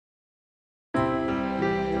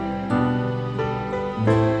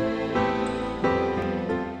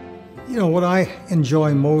what I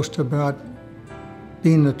enjoy most about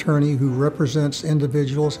being an attorney who represents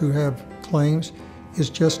individuals who have claims is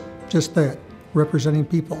just that, representing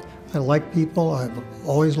people. I like people. I've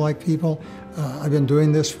always liked people. I've been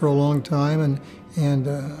doing this for a long time, and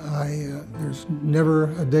there's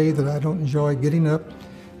never a day that I don't enjoy getting up,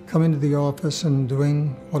 coming to the office, and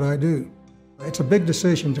doing what I do. It's a big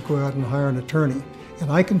decision to go out and hire an attorney,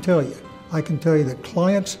 and I can tell you that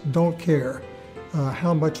clients don't care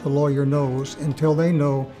how much a lawyer knows until they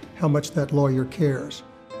know how much that lawyer cares.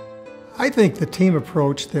 I think the team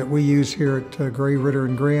approach that we use here at Gray, Ritter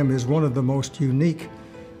 & Graham is one of the most unique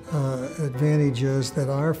advantages that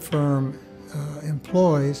our firm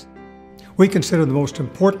employs. We consider the most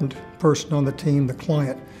important person on the team the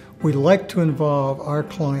client. We like to involve our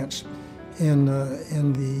clients in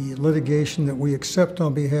the litigation that we accept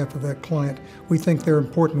on behalf of that client. We think they're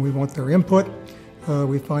important. We want their input.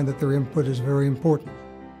 We find that their input is very important.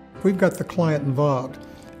 If we've got the client involved,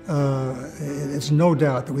 it's no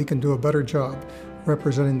doubt that we can do a better job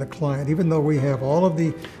representing the client. Even though we have all of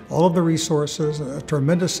the resources, a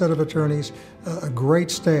tremendous set of attorneys, a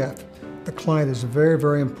great staff, the client is very,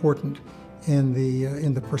 very important in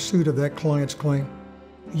the pursuit of that client's claim.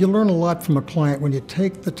 You learn a lot from a client when you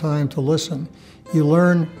take the time to listen. You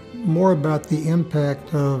learn more about the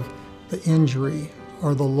impact of the injury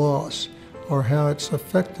or the loss, or how it's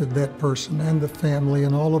affected that person and the family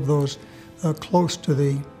and all of those close to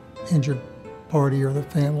the injured party or the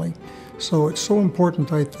family. So it's so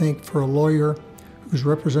important, I think, for a lawyer who's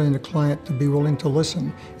representing the client to be willing to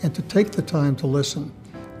listen and to take the time to listen.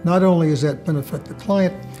 Not only does that benefit the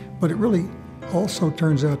client, but it really also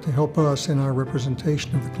turns out to help us in our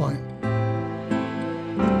representation of the client.